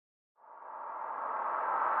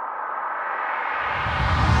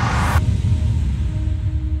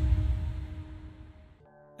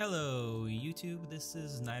YouTube? This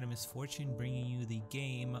is Night of Misfortune bringing you the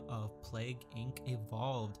game of Plague Inc.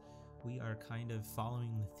 Evolved. We are kind of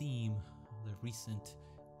following the theme of the recent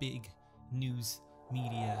big news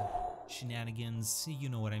media shenanigans. You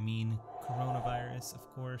know what I mean. Coronavirus, of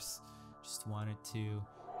course. Just wanted to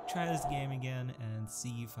try this game again and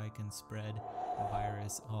see if I can spread the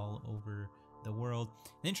virus all over the world.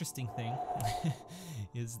 The interesting thing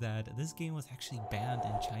is that this game was actually banned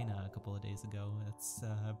in China a couple of days ago. That's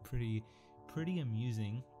pretty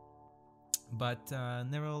amusing. But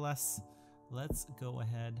nevertheless, let's go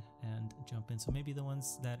ahead and jump in. So maybe the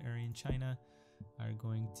ones that are in China are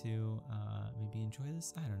going to maybe enjoy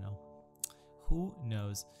this. I don't know. Who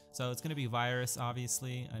knows? So it's going to be virus,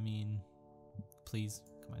 obviously. I mean, please,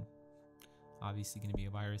 come on. Obviously going to be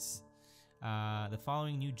a virus. The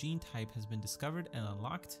following new gene type has been discovered and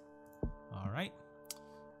unlocked. Alright.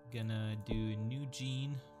 Gonna do new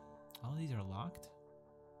gene. All these are locked.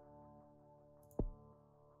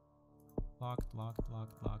 Locked.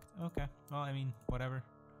 Okay. Well, I mean, whatever.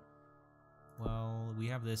 Well, we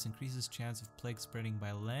have this. Increases chance of plague spreading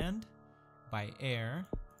by land, by air.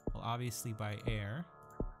 Well, obviously by air.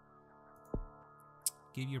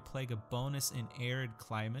 Give your plague a bonus in arid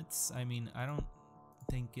climates. I mean, I don't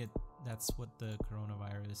think that's what the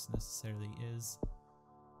coronavirus necessarily is,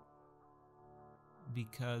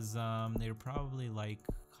 because they're probably like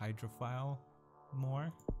hydrophile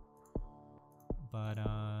more, but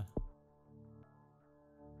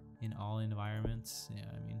in all environments, yeah,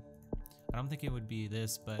 I mean, I don't think it would be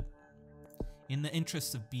this, but in the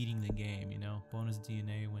interest of beating the game, you know, bonus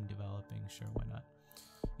DNA when developing, sure, why not?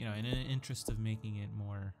 You know, in the interest of making it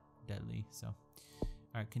more deadly. So, all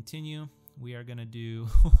right, continue. We are gonna do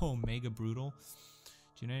mega brutal.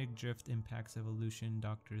 Genetic drift impacts evolution.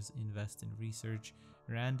 Doctors invest in research.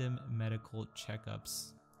 Random medical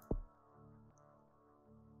checkups.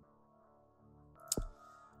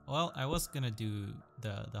 Well, I was gonna do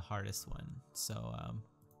the hardest one, so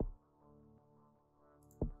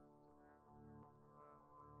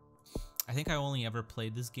I think I only ever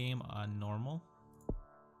played this game on normal.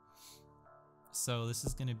 So this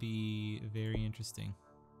is gonna be very interesting.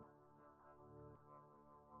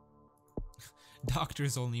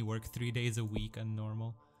 Doctors only work 3 days a week on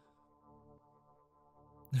normal.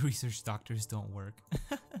 The research doctors don't work.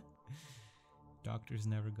 Doctors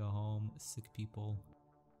never go home. Sick people.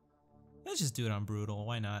 Let's just do it on brutal.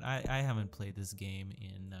 Why not? I haven't played this game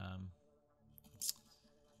in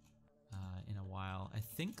a while. I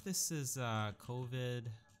think this is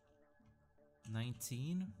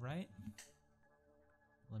COVID-19, right?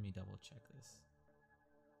 Let me double check this.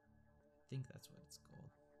 I think that's what it's called.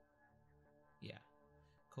 Yeah,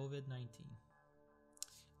 COVID-19.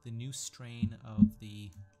 The new strain of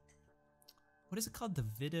the, what is it called? The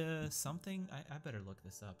Vita something? I better look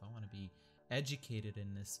this up. I want to be educated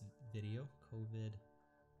in this video.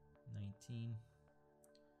 COVID-19.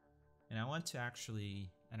 And I want to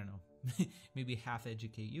actually, I don't know, maybe half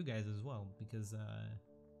educate you guys as well, because I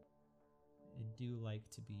do like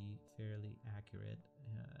to be fairly accurate.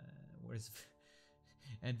 Whereas,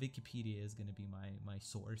 and Wikipedia is going to be my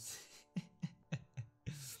source.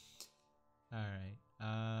 All right.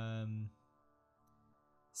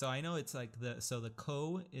 So I know it's like the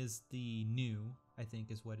co is the new, I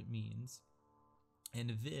think is what it means.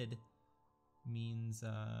 And vid means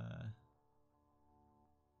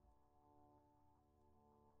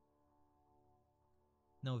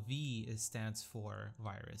no, V stands for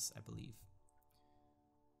virus, I believe.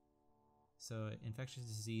 So infectious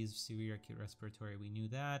disease, severe acute respiratory, we knew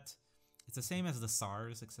that. It's the same as the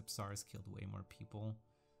SARS, except SARS killed way more people.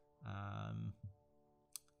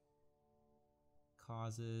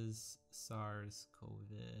 Causes, SARS,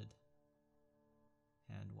 COVID,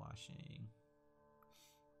 hand washing.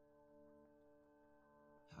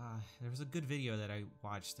 There was a good video that I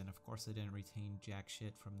watched, and of course I didn't retain jack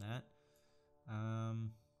shit from that.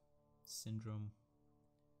 Syndrome.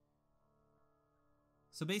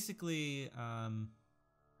 So basically,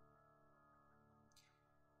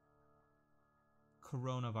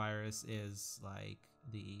 coronavirus is like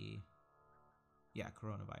the, yeah,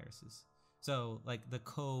 coronaviruses. So like the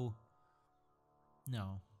coronavirus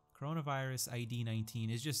ID 19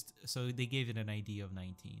 is just, so they gave it an ID of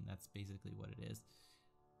 19. That's basically what it is.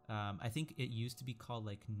 I think it used to be called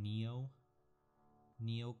like Neoco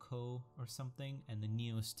or something, and the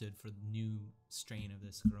Neo stood for the new strain of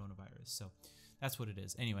this coronavirus. So that's what it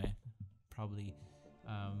is. Anyway, probably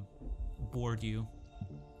bored you.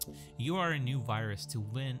 You are a new virus. To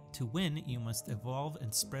win, you must evolve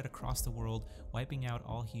and spread across the world, wiping out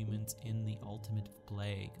all humans in the ultimate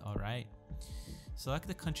plague. All right. Select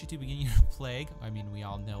the country to begin your plague. I mean, we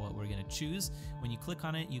all know what we're gonna choose. When you click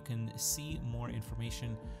on it, you can see more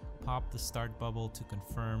information. Pop the start bubble to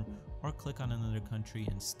confirm, or click on another country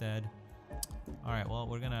instead. All right, well,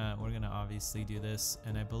 we're gonna obviously do this,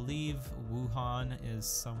 and I believe Wuhan is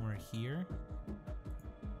somewhere here.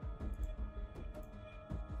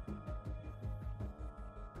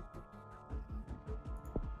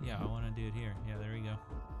 Yeah, I want to do it here. Yeah, there we go.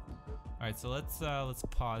 All right, so let's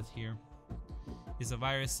pause here. Is a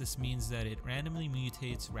virus. This means that it randomly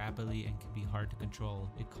mutates rapidly and can be hard to control.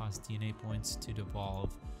 It costs DNA points to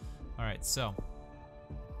devolve. All right, so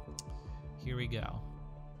here we go.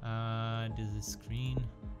 Do the screen.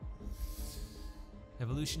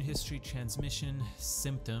 Evolution history, transmission,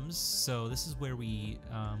 symptoms. So this is where we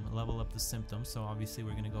level up the symptoms. So obviously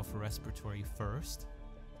we're gonna go for respiratory first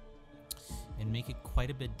and make it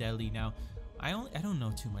quite a bit deadly. Now, I don't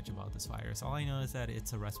know too much about this virus. All I know is that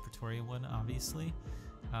it's a respiratory one, obviously,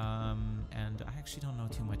 and I actually don't know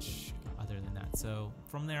too much other than that. So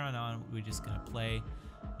from there on, we're just gonna play,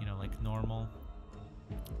 you know, like normal.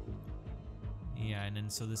 Yeah, and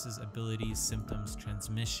then so this is abilities, symptoms,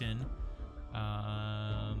 transmission.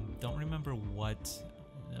 Don't remember what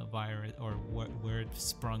virus or where it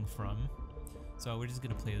sprung from. So we're just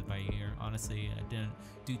gonna play it by ear. Honestly, I didn't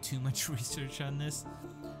do too much research on this.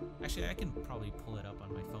 Actually, I can probably pull it up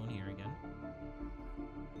on my phone here again.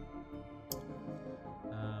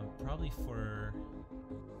 Probably for...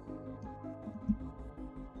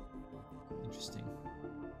 Interesting.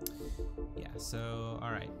 Yeah, so,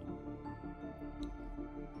 alright.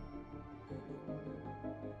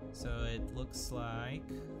 So it looks like...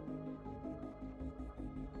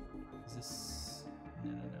 Is this...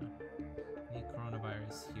 No. The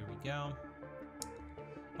coronavirus. Here we go.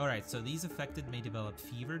 Alright, so these affected may develop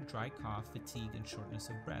fever, dry cough, fatigue, and shortness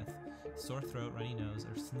of breath. Sore throat, runny nose,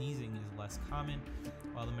 or sneezing is less common,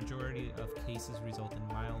 while the majority of cases result in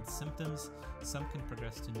mild symptoms. Some can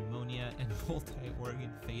progress to pneumonia and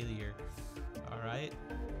multi-organ failure. Alright.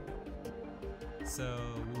 So,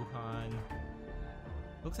 Wuhan.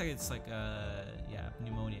 Looks like it's like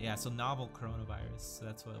pneumonia. Yeah, so novel coronavirus. So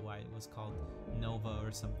that's why it was called Nova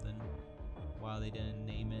or something. While they didn't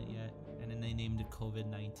name it yet. And then they named it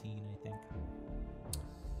COVID-19, I think.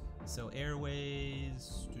 So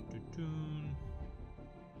airways.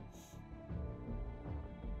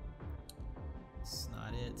 It's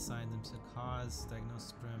not it. Signs and cause.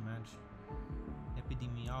 Diagnosis, match.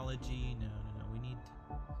 Epidemiology. No. We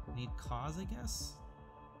need cause, I guess.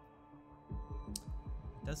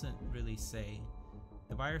 It doesn't really say.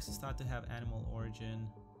 The virus is thought to have animal origin.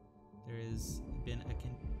 There has been a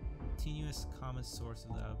continuous common source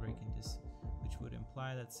of the outbreak in this, which would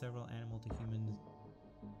imply that several animal to human.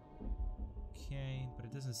 Okay, but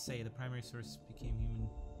it doesn't say the primary source became human.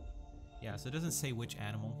 Yeah, so it doesn't say which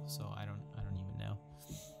animal, so I don't even know.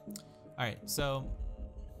 All right, so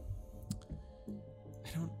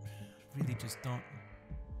I don't really just don't.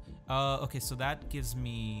 Okay, so that gives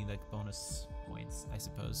me like bonus points, I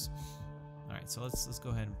suppose. All right, so let's go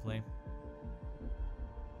ahead and play.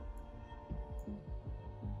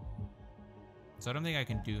 So I don't think I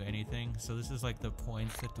can do anything. So this is like the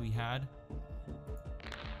points that we had.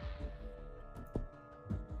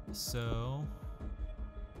 So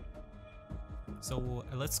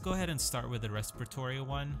let's go ahead and start with the respiratory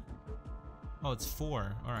one. Oh, it's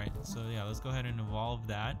 4. All right. So yeah, let's go ahead and evolve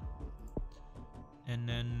that. And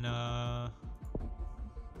then,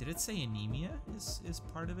 did it say anemia is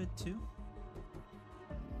part of it too?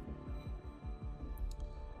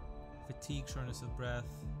 Fatigue, shortness of breath.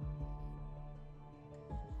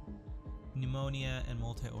 Pneumonia and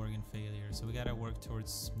multi-organ failure. So we gotta work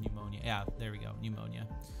towards pneumonia. Yeah, there we go, pneumonia.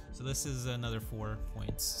 So this is another 4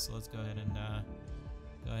 points. So let's go ahead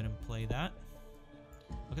and play that.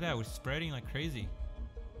 Look at that, we're spreading like crazy.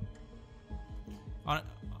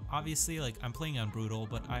 Obviously, like I'm playing on brutal,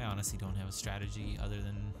 but I honestly don't have a strategy other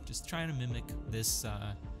than just trying to mimic this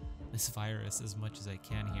this virus as much as I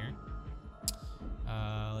can here.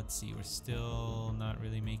 Let's see, we're still not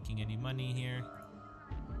really making any money here.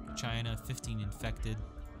 China, 15 infected,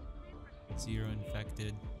 0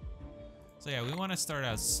 infected. So yeah, we want to start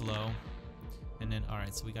out slow. And then,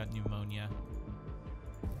 alright, so we got pneumonia.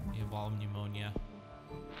 We evolved pneumonia.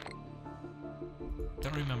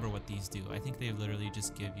 Don't remember what these do. I think they literally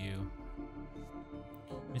just give you...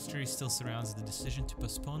 Mystery still surrounds the decision to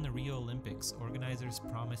postpone the Rio Olympics. Organizers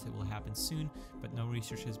promise it will happen soon, but no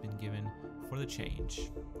research has been given for the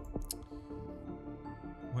change.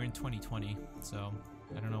 We're in 2020, so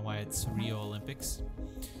I don't know why it's Rio Olympics.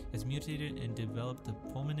 Has mutated and developed the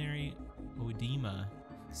pulmonary edema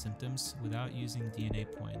symptoms without using DNA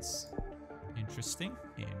points. Interesting,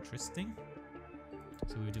 interesting.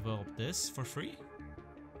 So we developed this for free.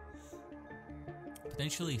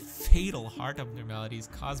 Potentially fatal heart abnormalities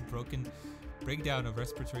cause breakdown of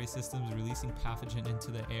respiratory systems, releasing pathogen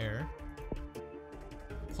into the air.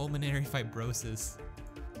 Pulmonary fibrosis.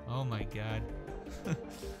 Oh my god.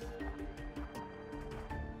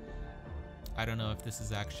 I don't know if this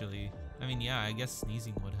is actually... I mean, yeah, I guess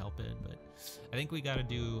sneezing would help it, but I think we gotta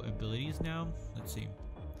do abilities now. Let's see.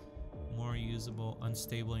 More usable,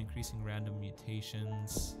 unstable, increasing random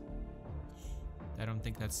mutations. I don't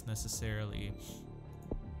think that's necessarily...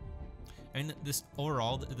 I mean, this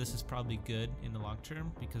overall, this is probably good in the long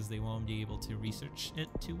term because they won't be able to research it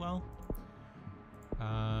too well.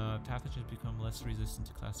 Pathogens become less resistant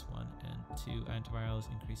to class 1 and 2 antivirals,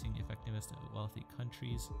 increasing effectiveness in wealthy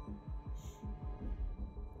countries.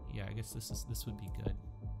 Yeah, I guess this would be good.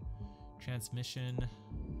 Transmission.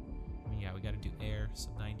 I mean, yeah, we got to do air, so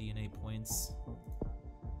 9 DNA points.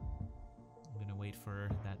 I'm gonna wait for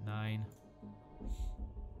that 9.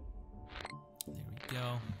 There we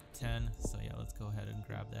go. 10. So yeah, let's go ahead and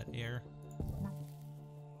grab that air.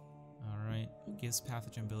 Alright. Gives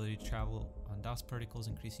pathogen ability to travel on dust particles,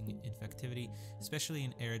 increasing infectivity, especially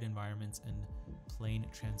in arid environments, and plane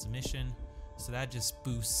transmission. So that just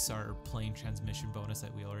boosts our plane transmission bonus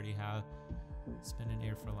that we already have. Spend in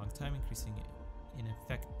air for a long time, increasing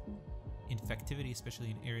infectivity,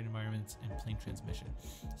 especially in arid environments and plane transmission.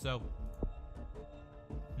 So,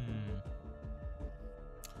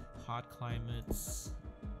 hot climates,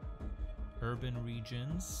 urban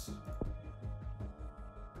regions,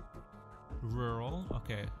 rural.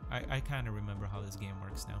 Okay, I kind of remember how this game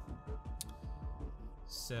works now.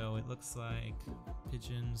 So it looks like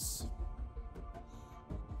pigeons,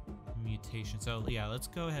 mutation. So yeah, let's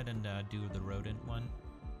go ahead and do the rodent one.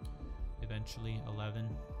 Eventually, 11,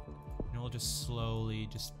 and we'll just slowly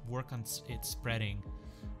just work on it spreading.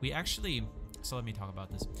 We actually. So let me talk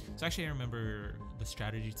about this. So actually I remember the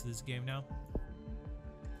strategy to this game now.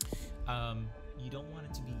 You don't want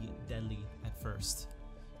it to be deadly at first.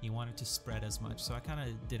 You want it to spread as much. So I kind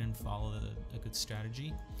of didn't follow a good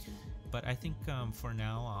strategy. But I think for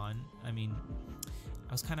now on, I mean,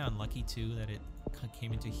 I was kind of unlucky too that it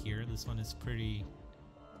came into here. This one is pretty,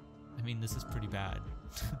 I mean, this is pretty bad.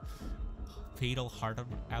 Fatal heart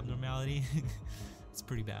abnormality. It's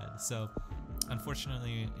pretty bad. So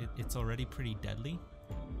unfortunately, it's already pretty deadly,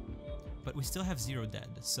 but we still have 0 dead,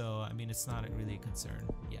 so I mean, it's not really a concern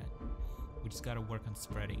yet. We just gotta work on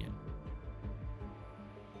spreading it.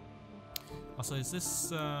 Also, is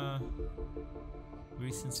this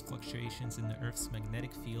recent fluctuations in the Earth's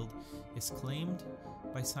magnetic field is claimed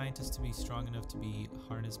by scientists to be strong enough to be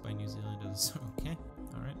harnessed by New Zealanders. Okay,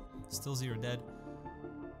 all right, still 0 dead.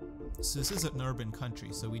 So this is an urban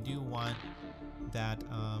country, so we do want that.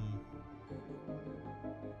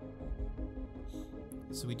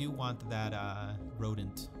 So we do want that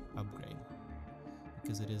rodent upgrade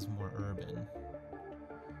because it is more urban,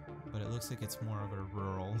 but it looks like it's more of a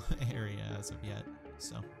rural area as of yet.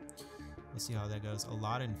 So we'll see how that goes. A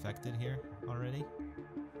lot infected here already.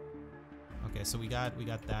 Okay, so we got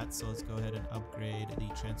that. So let's go ahead and upgrade the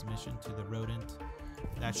transmission to the rodent.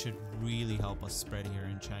 That should really help us spread here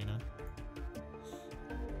in China.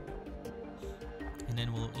 And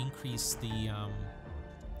then we'll increase the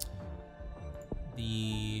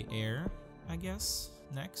air, I guess,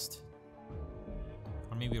 next.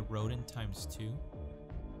 Or maybe a rodent times 2.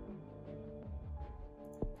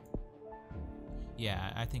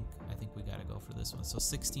 Yeah, I think we gotta go for this one. So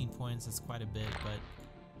 16 points, that's quite a bit, but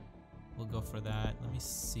we'll go for that. Let me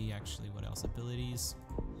see actually what else. Abilities.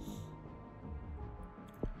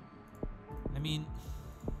 I mean,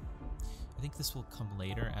 I think this will come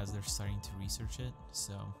later as they're starting to research it,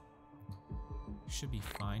 so should be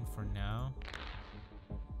fine for now.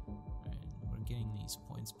 Alright, we're getting these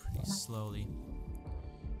points pretty slowly.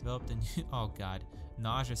 Developed a new, oh god,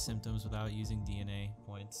 nausea symptoms without using DNA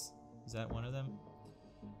points. Is that one of them?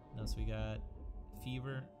 No, so we got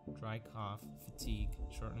fever, dry cough, fatigue,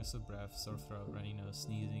 shortness of breath, sore throat, runny nose,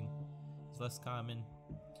 sneezing. It's less common.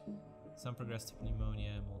 Some progress to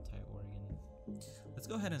pneumonia and multi-organ. Let's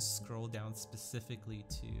go ahead and scroll down specifically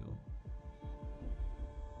to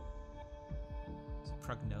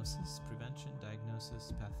prognosis, prevention,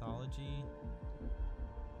 diagnosis, pathology.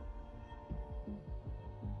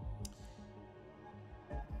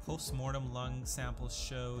 Post-mortem lung samples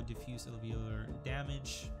show diffuse alveolar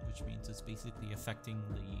damage, which means it's basically affecting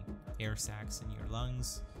the air sacs in your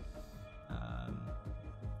lungs.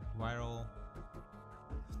 Viral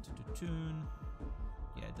tune.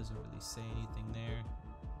 Yeah, it doesn't really say anything there.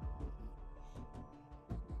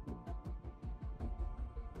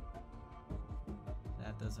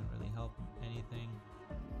 anything.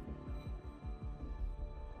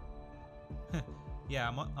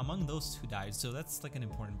 Yeah, among those who died, so that's like an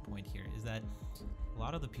important point here, is that a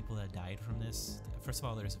lot of the people that died from this, first of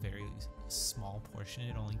all, there's a very small portion,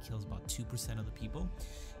 it only kills about 2% of the people,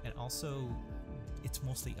 and also it's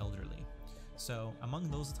mostly elderly. So among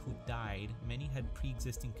those who died, many had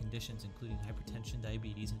pre-existing conditions including hypertension,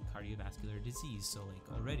 diabetes, and cardiovascular disease, so like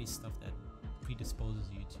already stuff that predisposes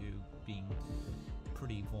you to being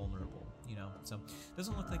pretty vulnerable, you know. So it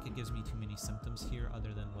doesn't look like it gives me too many symptoms here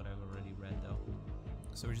other than what I've already read though.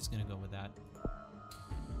 So we're just gonna go with that.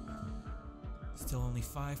 Still only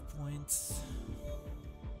 5 points.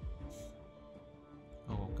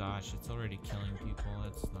 Oh gosh, it's already killing people.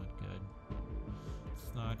 That's not good.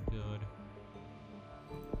 It's not good.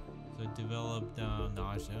 So developed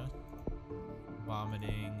nausea,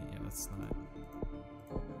 vomiting. Yeah, that's not.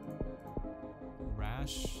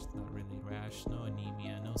 Rash, not really rash. No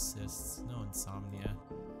anemia, no cysts, no insomnia.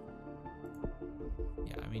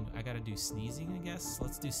 Yeah, I mean, I gotta do sneezing, I guess.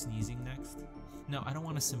 Let's do sneezing next. No, I don't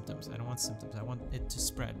want symptoms. I don't want symptoms. I want it to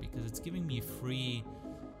spread because it's giving me free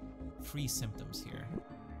symptoms here.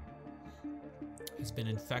 Has been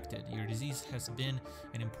infected. Your disease has been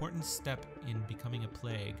an important step in becoming a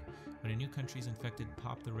plague. When a new country is infected,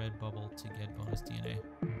 pop the red bubble to get bonus DNA.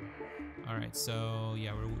 Alright, so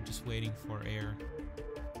yeah, we're just waiting for air.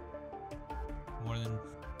 More than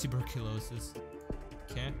tuberculosis.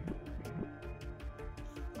 Okay.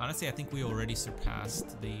 Honestly, I think we already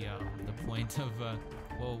surpassed the point of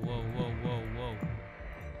whoa.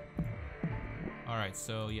 Alright,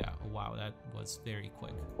 so yeah, wow, that was very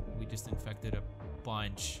quick. We just infected a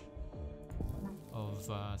bunch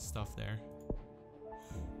of stuff there.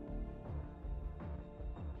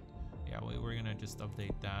 Yeah, we're gonna just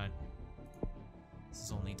update that. This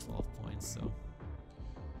is only 12 points, so.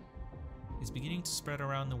 Is beginning to spread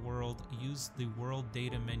around the world. Use the world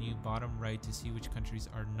data menu bottom right to see which countries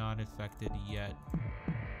are not affected yet.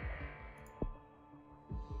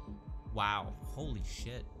 Wow, holy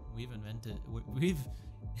shit. We've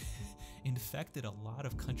infected a lot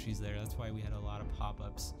of countries there. That's why we had a lot of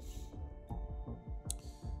pop-ups.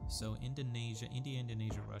 So Indonesia, India,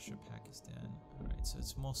 Indonesia, Russia, Pakistan. All right, so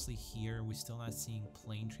it's mostly here. We're still not seeing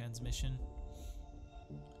plane transmission.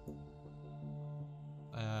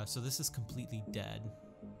 So this is completely dead.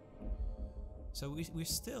 So we're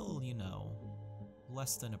still, you know,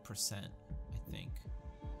 less than 1%, I think.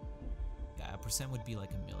 Yeah, 1% would be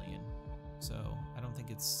like 1 million. So I don't think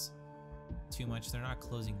it's too much. They're not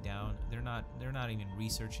closing down. They're not even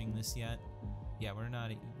researching this yet. Yeah, we're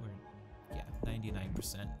 99%.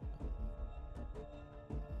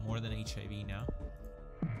 More than HIV now.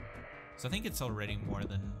 So I think it's already more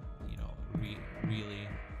than, you know, really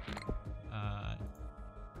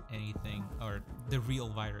anything, or the real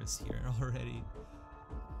virus here already.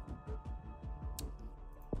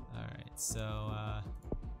 Alright, so I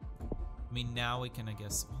mean, now we can, I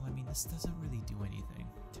guess, well, I mean, this doesn't really do anything,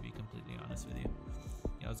 to be completely honest with you.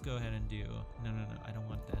 Yeah, let's go ahead and do, no, I don't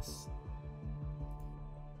want this.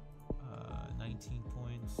 19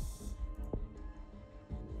 points.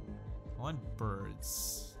 I want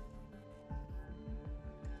birds. I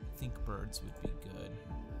think birds would be good.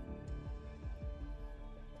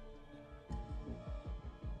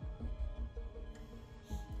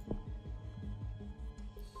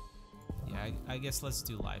 Yeah, I guess let's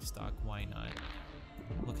do livestock. Why not?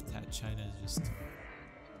 Look at that. China is just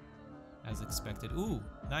as expected. Ooh,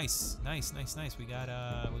 nice. We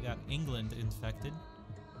got England infected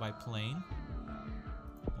by plane,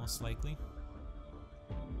 most likely.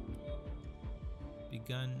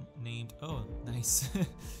 Begun named. Oh, nice.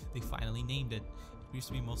 They finally named it. It used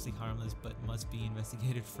to be mostly harmless, but must be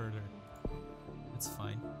investigated further. That's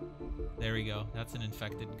fine. There we go. That's an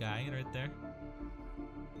infected guy right there.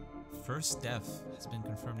 First death has been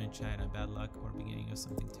confirmed in China. Bad luck or beginning of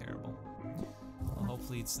something terrible. Well,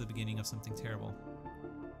 hopefully it's the beginning of something terrible.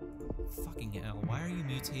 Fucking hell, why are you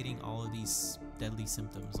mutating all of these deadly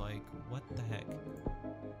symptoms? Like, what the heck?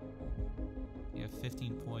 You have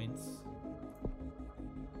 15 points.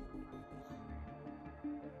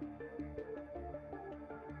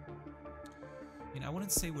 I mean, I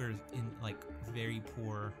wouldn't say we're in, like, very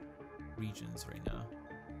poor regions right now.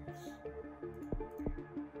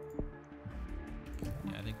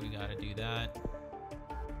 Yeah, I think we gotta do that.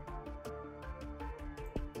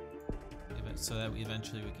 So that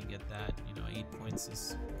eventually we can get that, you know, 8 points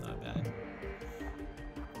is not bad.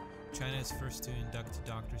 China is first to induct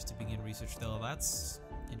doctors to begin research, though. That's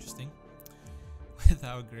interesting.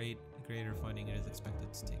 Without greater funding, it is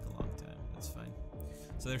expected to take a long time. That's fine.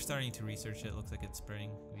 So they're starting to research it. Looks like it's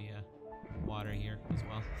spreading via water here as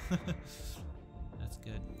well. That's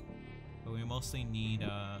good. But we mostly need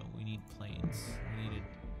we need planes.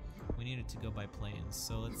 We needed to go by planes.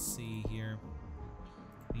 So let's see here.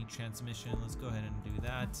 We need transmission. Let's go ahead and do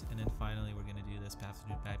that. And then finally we're gonna do this.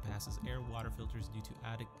 Pathogen bypasses air water filters due to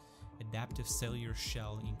adaptive cellular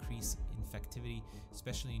shell increase infectivity,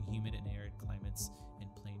 especially in humid and arid climates, and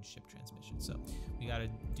plane ship transmission. So we gotta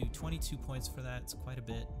do 22 points for that. It's quite a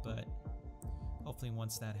bit, but hopefully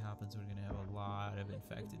once that happens, we're gonna have a lot of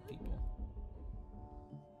infected people.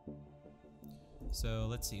 So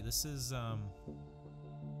let's see, this is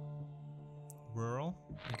rural.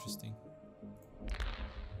 Interesting.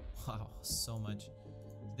 Wow, so much.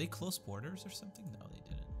 Did they close borders or something? No, they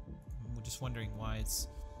didn't. I'm just wondering why it's...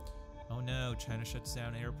 Oh no, China shuts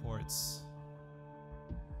down airports.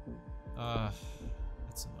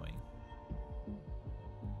 That's annoying.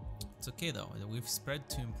 It's okay though, we've spread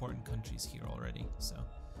to important countries here already, so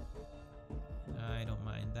I don't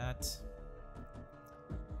mind that.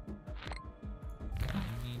 I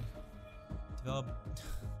mean,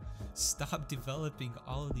 stop developing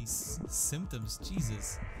all of these symptoms,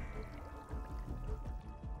 Jesus.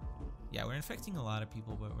 Yeah, we're infecting a lot of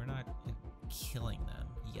people, but we're not killing them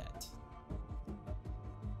yet.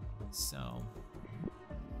 So,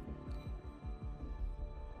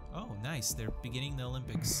 oh, nice, they're beginning the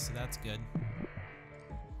Olympics, so that's good.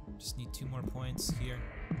 Just need 2 more points here.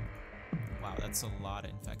 Wow, that's a lot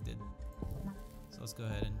of infected. So let's go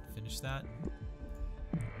ahead and finish that.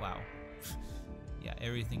 Wow. Yeah,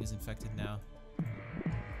 everything is infected now.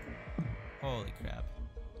 Holy crap.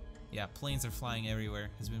 Yeah, planes are flying everywhere.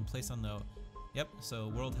 Has been placed on the... Yep, so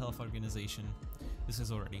World Health Organization. This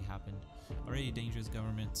has already happened. Already dangerous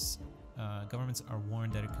governments. Governments are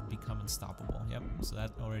warned that it could become unstoppable. Yep, so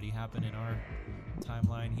that already happened in our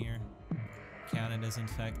timeline here. Canada's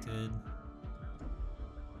infected.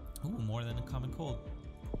 Ooh, more than a common cold.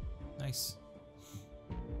 Nice.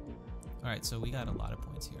 Alright, so we got a lot of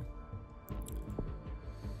points here.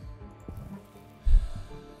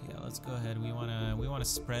 Yeah, let's go ahead. We wanna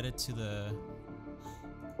spread it to the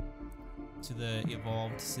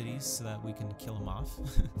evolved cities so that we can kill them off.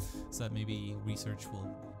 So that maybe research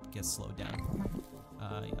will get slowed down.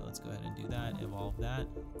 Yeah, let's go ahead and do that. Evolve that.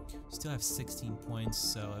 Still have 16 points,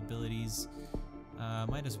 so abilities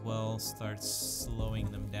might as well start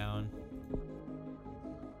slowing them down.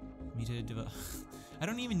 Me to develop. I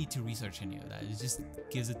don't even need to research any of that. It just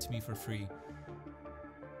gives it to me for free.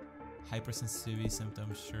 Hypersensitivity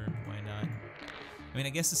symptoms, sure, why not? I mean, I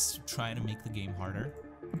guess it's trying to make the game harder,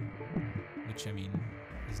 which, I mean,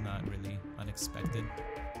 is not really unexpected.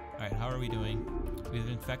 Alright, how are we doing? We've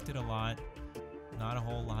infected a lot. Not a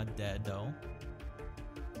whole lot dead, though.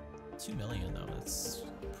 2 million, though. That's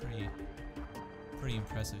pretty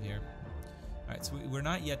impressive here. Alright, so we're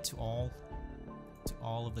not yet to all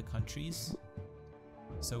of the countries.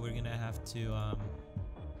 So we're gonna have to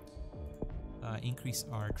increase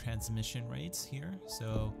our transmission rates here.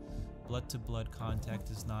 So blood-to-blood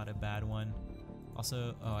contact is not a bad one.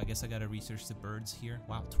 Also, oh, I guess I gotta research the birds here.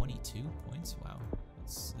 Wow, 22 points. Wow,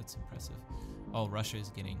 that's impressive. Oh, Russia is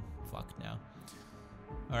getting fucked now.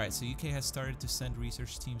 All right, so UK has started to send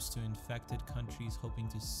research teams to infected countries, hoping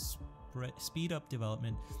to speed up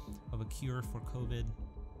development of a cure for COVID.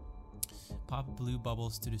 Pop blue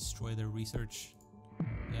bubbles to destroy their research.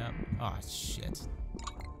 Yeah. Ah, oh, shit.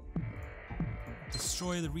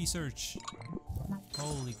 Destroy the research.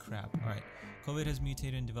 Holy crap. Alright. COVID has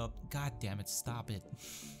mutated and developed. God damn it. Stop it.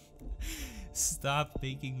 Stop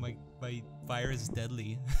making my virus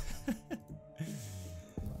deadly.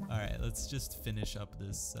 Alright, let's just finish up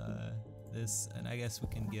this, and I guess we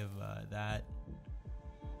can give that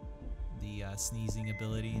the sneezing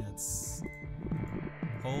ability. That's...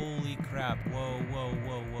 Holy crap. Whoa, whoa,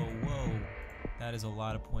 whoa, whoa, whoa. That is a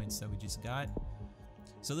lot of points that we just got.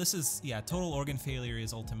 So this is, yeah, total organ failure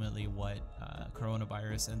is ultimately what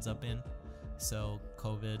coronavirus ends up in. So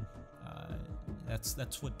COVID,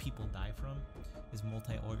 that's what people die from, is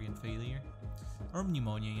multi-organ failure. Or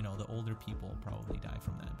pneumonia, you know, the older people probably die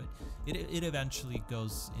from that. But it eventually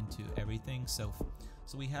goes into everything. So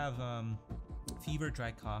we have fever,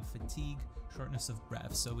 dry cough, fatigue, shortness of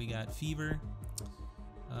breath. So we got fever.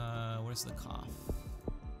 Where's the cough?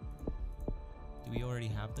 Do we already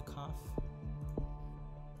have the cough?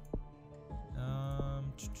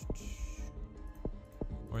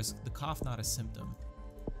 Or is the cough not a symptom?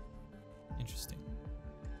 Interesting.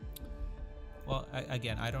 Well,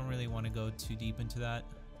 again, I don't really want to go too deep into that.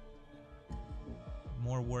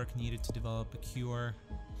 More work needed to develop a cure.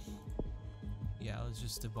 Yeah, let's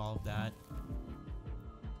just evolve that.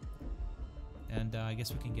 And I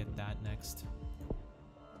guess we can get that next.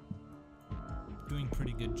 doing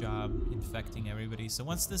pretty good job infecting everybody. So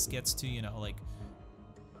once this gets to, you know, like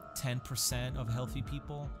 10% of healthy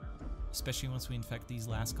people, especially once we infect these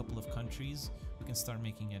last couple of countries, we can start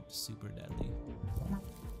making it super deadly.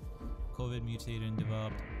 COVID mutated and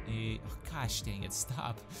developed a, oh gosh dang it,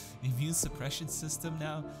 stop. Immune suppression system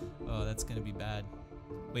now? Oh, that's gonna be bad.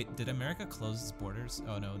 Wait, did America close its borders?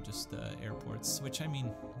 Oh no, just airports, which I mean,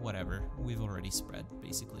 whatever. We've already spread,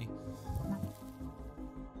 basically.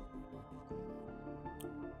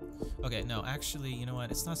 Okay, no, actually, you know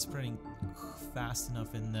what? It's not spreading fast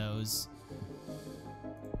enough in those.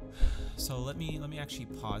 So let me actually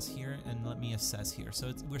pause here and let me assess here.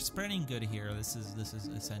 So we're spreading good here. This is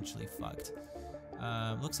essentially fucked.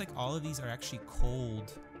 Looks like all of these are actually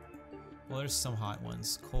cold. Well, there's some hot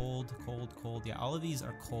ones. Cold, cold, cold. Yeah, all of these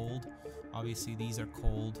are cold. Obviously, these are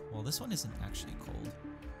cold. Well, this one isn't actually cold.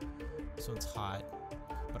 This one's hot.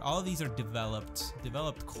 But all of these are developed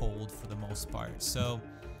cold for the most part. So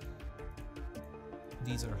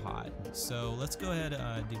these are hot. So let's go ahead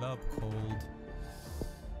develop cold.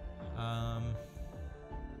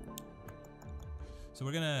 So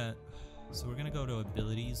we're gonna go to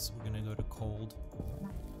abilities. We're gonna go to cold.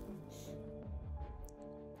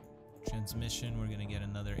 Transmission, we're gonna get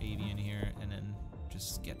another avian here and then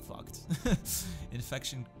just get fucked.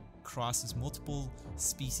 Infection crosses multiple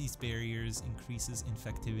species barriers, increases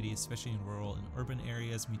infectivity, especially in rural and urban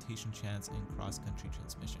areas, mutation chance, and cross-country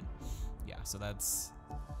transmission. Yeah, so that's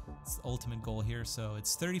the ultimate goal here. So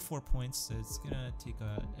it's 34 points, so it's gonna take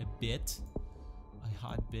a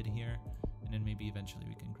hot bit here, and then maybe eventually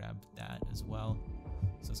we can grab that as well.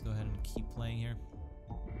 So let's go ahead and keep playing here.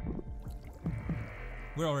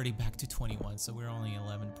 We're already back to 21, so we're only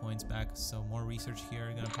 11 points back. So more research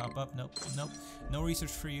here gonna pop up. Nope, no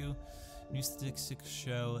research for you. New statistics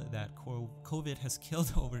show that COVID has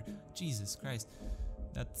killed over, Jesus Christ.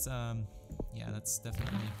 That's yeah, that's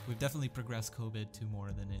we've definitely progressed COVID to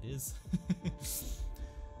more than it is.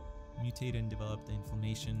 Mutate and develop the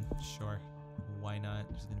inflammation. Sure, why not?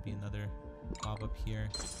 There's gonna be another pop-up here.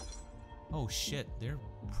 Oh shit, they're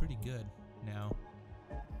pretty good now.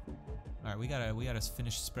 Alright, we gotta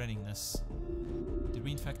finish spreading this. Did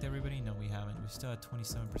we infect everybody? No, we haven't. We're still at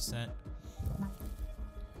 27%.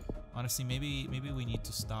 Honestly, maybe we need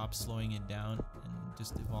to stop slowing it down and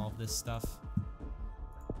just evolve this stuff.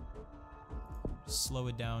 Slow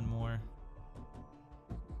it down more.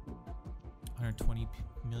 120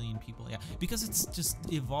 million people, yeah. Because it's just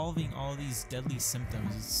evolving all these deadly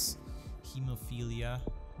symptoms. It's hemophilia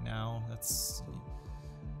now. That's...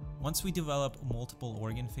 Once we develop multiple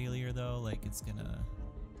organ failure though, like it's gonna...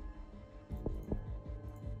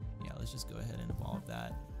 Yeah, let's just go ahead and evolve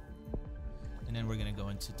that. And then we're gonna go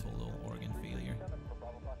into total organ failure.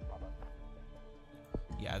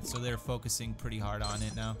 Yeah, so they're focusing pretty hard on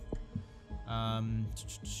it now.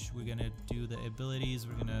 We're gonna do the abilities.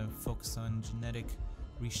 We're gonna focus on genetic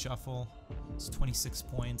reshuffle. It's 26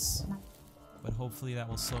 points, but hopefully that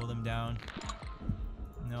will slow them down.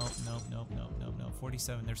 Nope.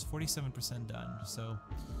 47. There's 47% done. So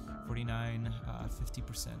 49,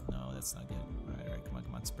 50%. No, that's not good. All right, come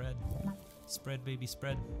on, spread, spread, baby,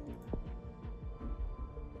 spread.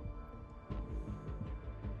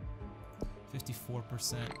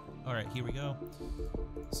 54%. All right, here we go.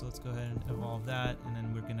 So let's go ahead and evolve that, and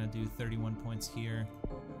then we're gonna do 31 points here,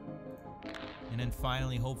 and then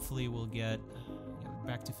finally, hopefully, we'll get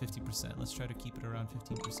back to 50%. Let's try to keep it around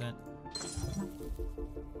 15%.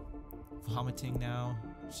 Vomiting now.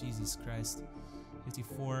 Jesus Christ.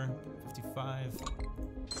 54, 55.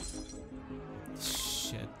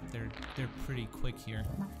 Shit, they're pretty quick here.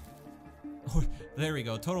 Oh, there we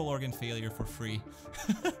go. Total organ failure for free.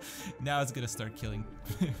 Now it's gonna start killing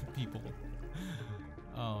people.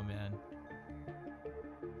 Oh man.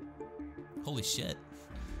 Holy shit.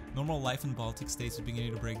 Normal life in Baltic states is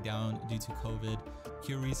beginning to break down due to COVID.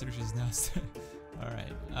 Cure research is now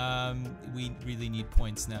Alright. We really need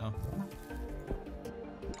points now.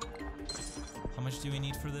 How much do we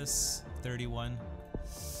need for this? 31.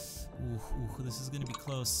 Ooh, this is gonna be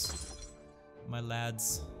close. My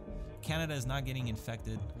lads. Canada is not getting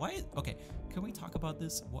infected. Why? Okay, can we talk about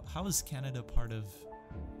this? How is Canada part of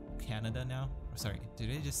Canada now? Sorry, did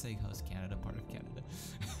I just say how is Canada part of Canada?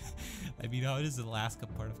 I mean, how is Alaska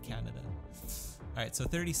part of Canada? Alright, so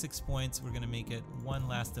 36 points. We're gonna make it one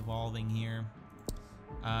last evolving here.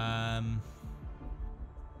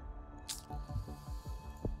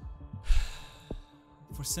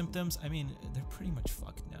 For symptoms, I mean, they're pretty much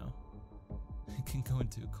fucked now. It can go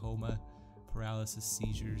into a coma, paralysis,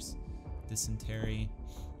 seizures, dysentery,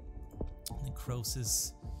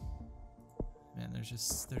 necrosis. Man, there's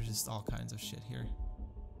just all kinds of shit here.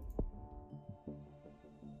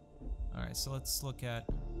 Alright, so let's look at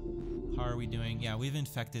how are we doing. Yeah, we've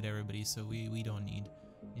infected everybody, so we don't need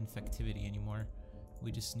infectivity anymore.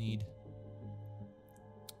 We just need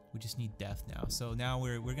death now. So now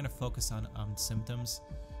we're gonna focus on symptoms.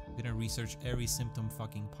 We're gonna research every symptom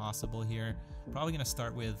fucking possible here. Probably gonna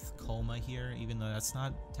start with coma here, even though that's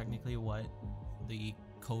not technically what the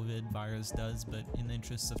COVID virus does, but in the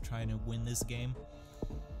interest of trying to win this game.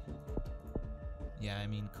 Yeah, I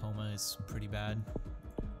mean, coma is pretty bad.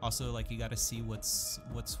 Also, like, you gotta see what's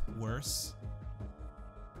worse.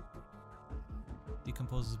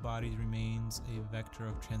 Decomposes bodies, remains a vector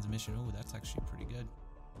of transmission. Oh, that's actually pretty good.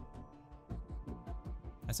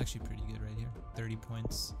 That's actually pretty good right here. 30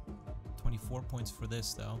 points. 24 points for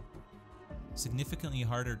this, though. Significantly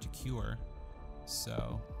harder to cure,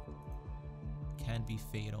 so can be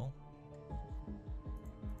fatal.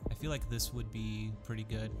 I feel like this would be pretty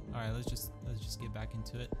good. All right, let's just get back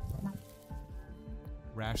into it.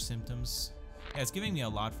 Rash symptoms. Yeah, it's giving me a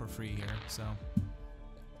lot for free here, so.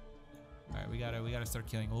 All right, we gotta start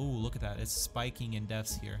killing. Oh, look at that! It's spiking in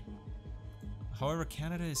deaths here. However,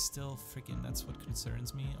 Canada is still freaking. That's what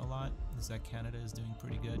concerns me a lot. Is that Canada is doing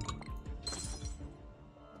pretty good,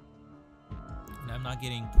 and I'm not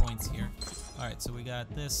getting points here. All right, so we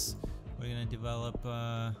got this. We're gonna develop.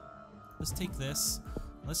 Let's take this.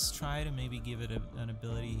 Let's try to maybe give it an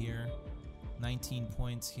ability here. 19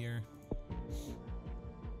 points here.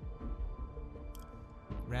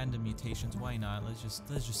 Random mutations, why not? Let's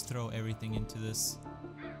just throw everything into this.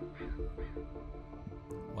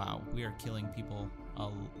 Wow, we are killing people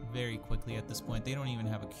very quickly at this point. They don't even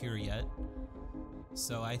have a cure yet.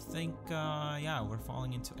 So I think, yeah, we're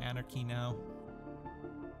falling into anarchy now.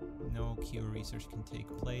 No cure research can take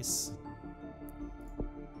place.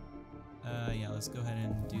 Yeah, let's go ahead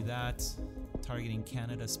and do that. Targeting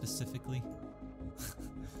Canada specifically.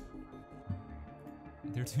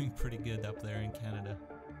 They're doing pretty good up there in Canada.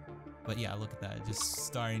 But yeah, look at that, just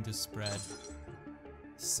starting to spread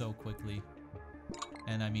so quickly.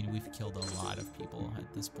 And I mean, we've killed a lot of people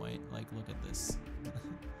at this point. Like, look at this.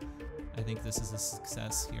 I think this is a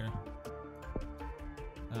success here.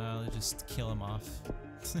 Let's just kill him off.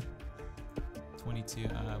 22, we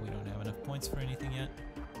don't have enough points for anything yet.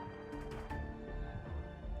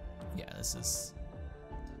 Yeah, this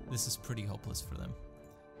is pretty hopeless for them.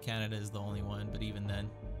 Canada is the only one, but even then.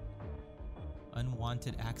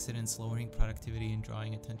 Unwanted accidents, lowering productivity and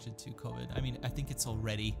drawing attention to COVID. I mean, I think it's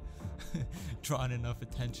already drawn enough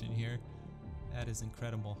attention here. That is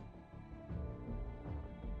incredible.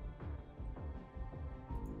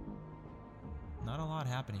 Not a lot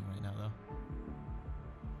happening right now,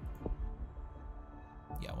 though.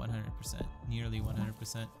 Yeah, 100%. Nearly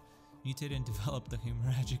 100%. Mutate and develop the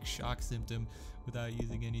hemorrhagic shock symptom without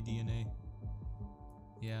using any DNA.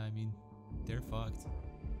 Yeah, I mean, they're fucked.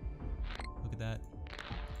 Look at that.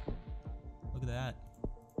 Look at that.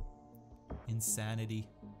 Insanity.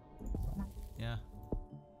 Yeah.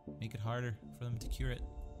 Make it harder for them to cure it.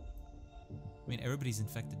 I mean, everybody's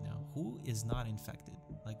infected now. Who is not infected?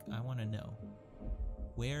 Like, I want to know.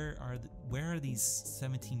 Where are these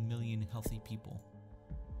 17 million healthy people?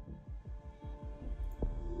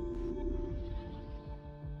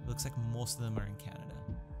 Looks like most of them are in Canada.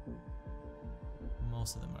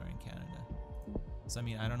 Most of them are in Canada. So I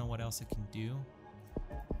mean, I don't know what else it can do.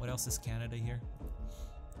 What else is Canada here?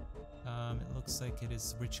 It looks like it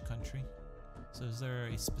is rich country. So is there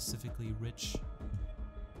a specifically rich?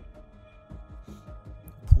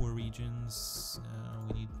 Poor regions? No,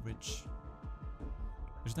 we need rich.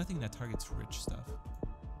 There's nothing that targets rich stuff.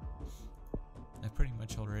 I pretty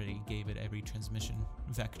much already gave it every transmission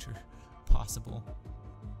vector possible.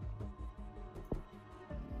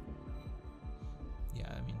 Yeah,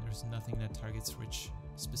 I mean, there's nothing that targets rich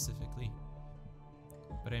specifically.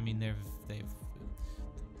 But I mean,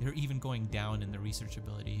 they're even going down in the research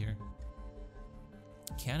ability here.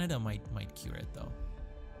 Canada might cure it though.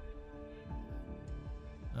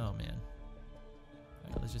 Oh man.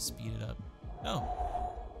 Alright, let's just speed it up. Oh.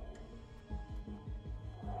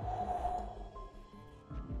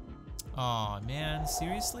 Aw, man,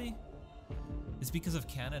 seriously? It's because of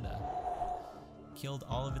Canada. Killed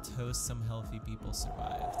all of its hosts, some healthy people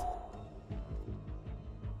survived.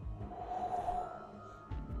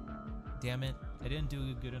 Damn it, I didn't do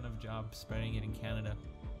a good enough job spreading it in Canada.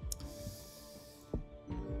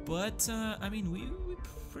 But, I mean, we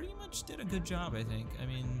pretty much did a good job, I think. I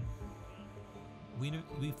mean,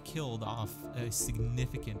 we've killed off a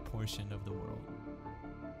significant portion of the world.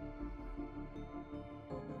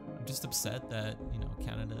 I'm just upset that, you know,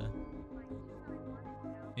 Canada...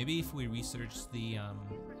 Maybe if we researched the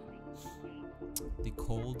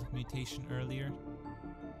cold mutation earlier,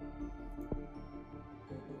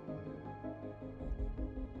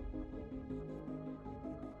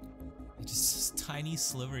 Just this tiny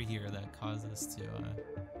sliver here that caused us to,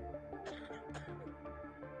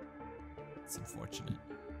 it's unfortunate.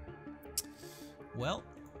 Well,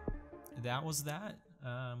 that was that.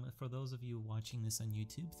 For those of you watching this on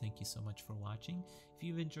YouTube, thank you so much for watching. If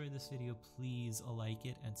you've enjoyed this video, please like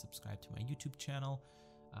it and subscribe to my YouTube channel.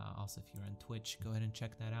 Also, if you're on Twitch, go ahead and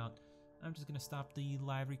check that out. I'm just going to stop the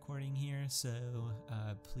live recording here, so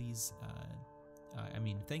please,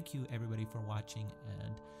 thank you everybody for watching,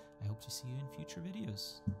 and I hope to see you in future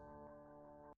videos.